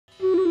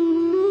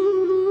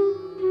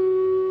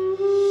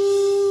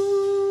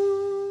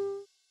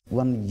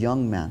one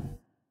young man.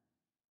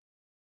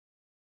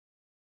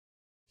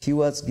 He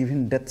was given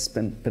death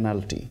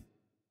penalty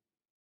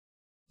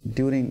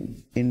during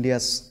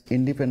India's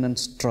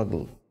independence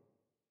struggle.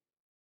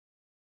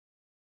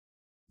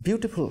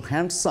 Beautiful,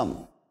 handsome,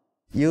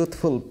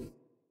 youthful.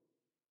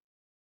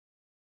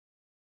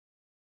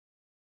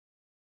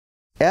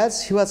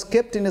 As he was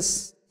kept in a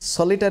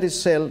solitary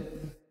cell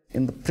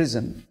in the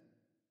prison,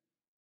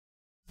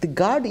 the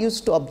guard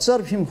used to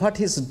observe him, what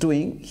he is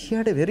doing. He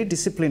had a very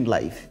disciplined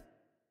life.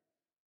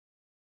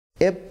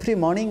 Every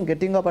morning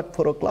getting up at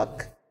 4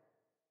 o'clock,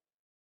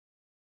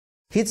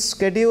 his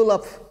schedule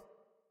of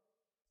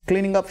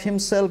cleaning up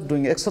himself,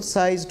 doing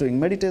exercise, doing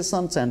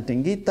meditation,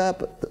 chanting Gita,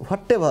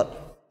 whatever,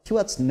 he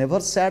was never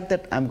sad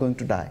that I am going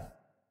to die.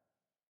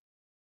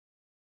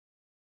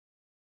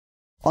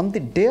 On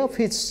the day of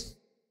his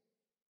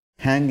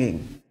hanging,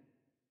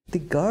 the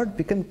guard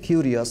became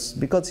curious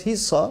because he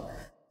saw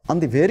on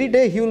the very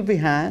day he will be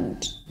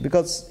hanged,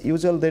 because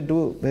usually they do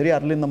very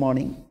early in the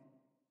morning.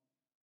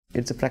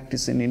 It's a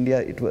practice in India,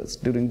 it was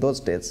during those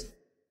days.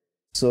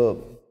 So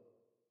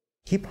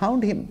he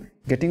found him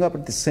getting up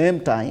at the same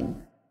time,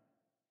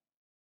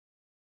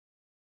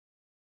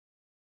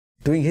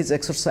 doing his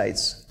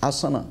exercise,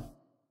 asana,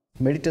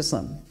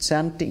 meditation,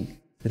 chanting,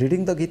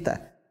 reading the Gita.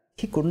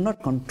 He could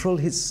not control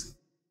his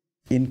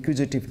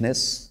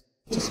inquisitiveness.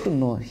 Just to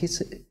know, he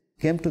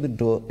came to the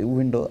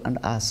window and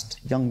asked,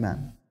 "Young man,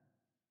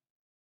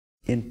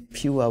 in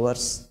few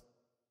hours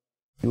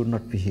you would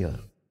not be here.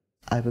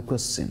 I have a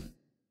question.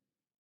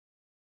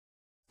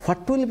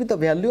 What will be the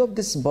value of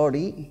this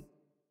body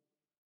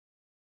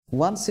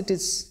once it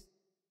is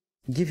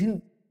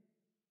given,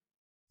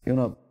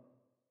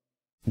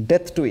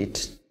 death to it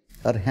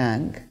or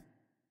hang?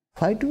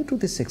 Why do you do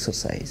this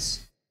exercise?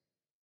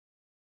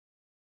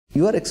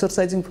 You are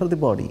exercising for the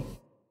body.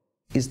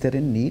 Is there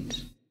a need?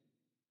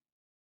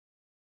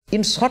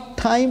 In short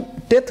time,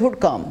 death would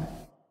come.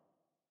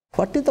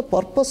 What is the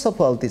purpose of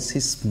all this?"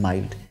 He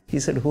smiled. He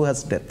said, "Who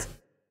has death?"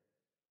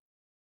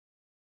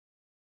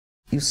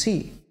 You see,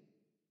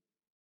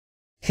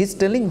 he's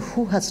telling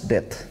who has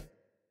death.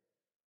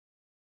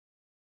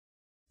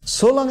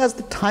 So long as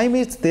the time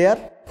is there,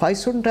 why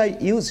shouldn't I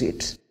use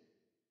it?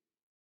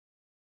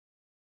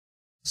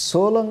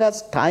 So long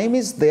as time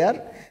is there,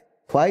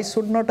 why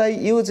should not I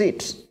use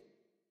it?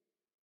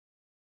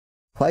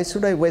 Why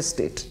should I waste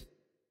it?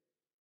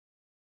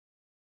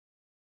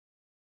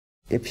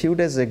 A few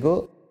days ago,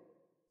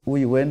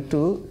 we went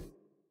to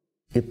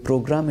a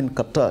program in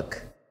Cuttack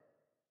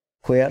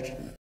where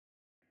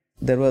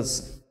there was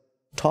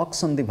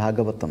talks on the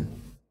Bhagavatam.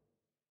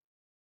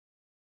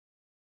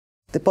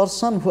 The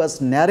person who was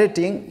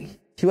narrating,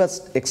 he was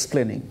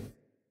explaining.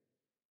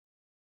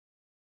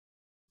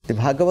 The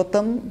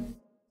Bhagavatam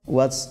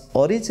was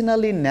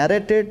originally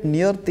narrated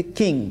near the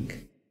king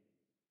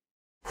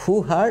who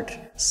had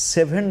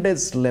 7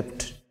 days left.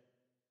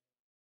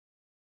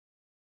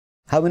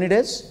 How many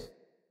days?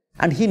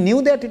 And he knew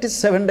that it is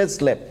 7 days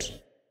left.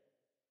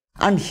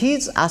 And he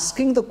is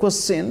asking the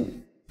question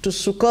to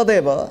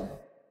Sukadeva,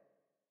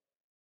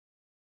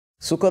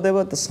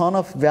 the son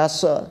of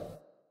Vyasa,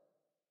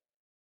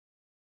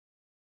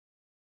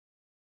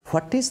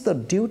 what is the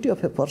duty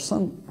of a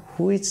person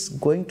who is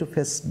going to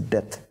face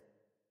death?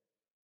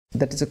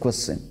 That is a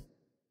question.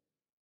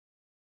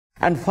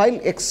 And while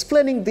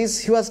explaining this,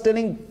 he was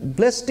telling,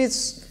 blessed is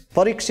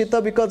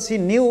Parikshita, because he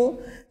knew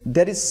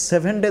there is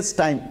 7 days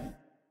time.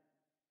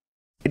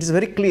 It is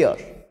very clear.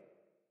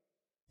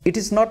 It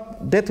is not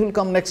death will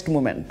come next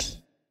moment.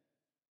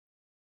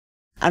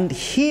 And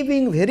he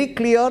being very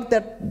clear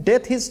that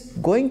death is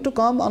going to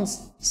come on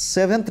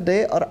 7th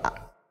day or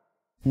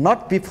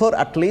not before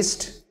at least,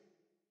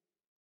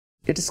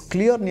 it is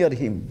clear near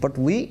him. But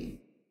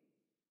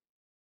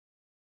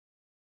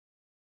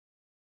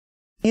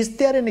is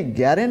there any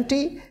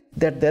guarantee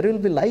that there will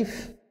be life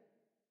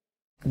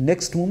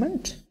next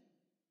moment?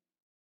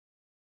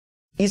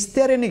 Is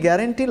there any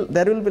guarantee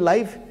there will be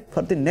life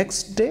for the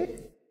next day?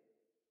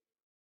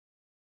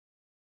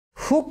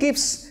 Who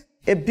keeps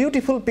a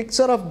beautiful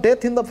picture of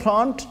death in the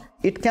front?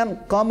 It can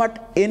come at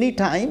any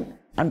time,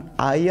 and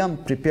I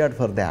am prepared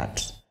for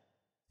that.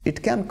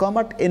 It can come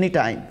at any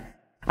time.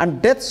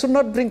 And death should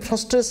not bring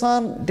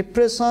frustration,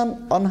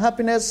 depression,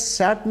 unhappiness,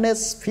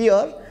 sadness, fear.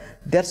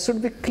 There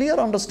should be clear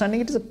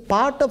understanding. It is a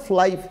part of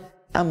life.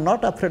 I am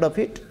not afraid of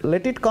it.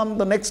 Let it come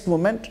the next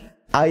moment.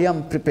 I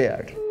am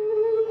prepared.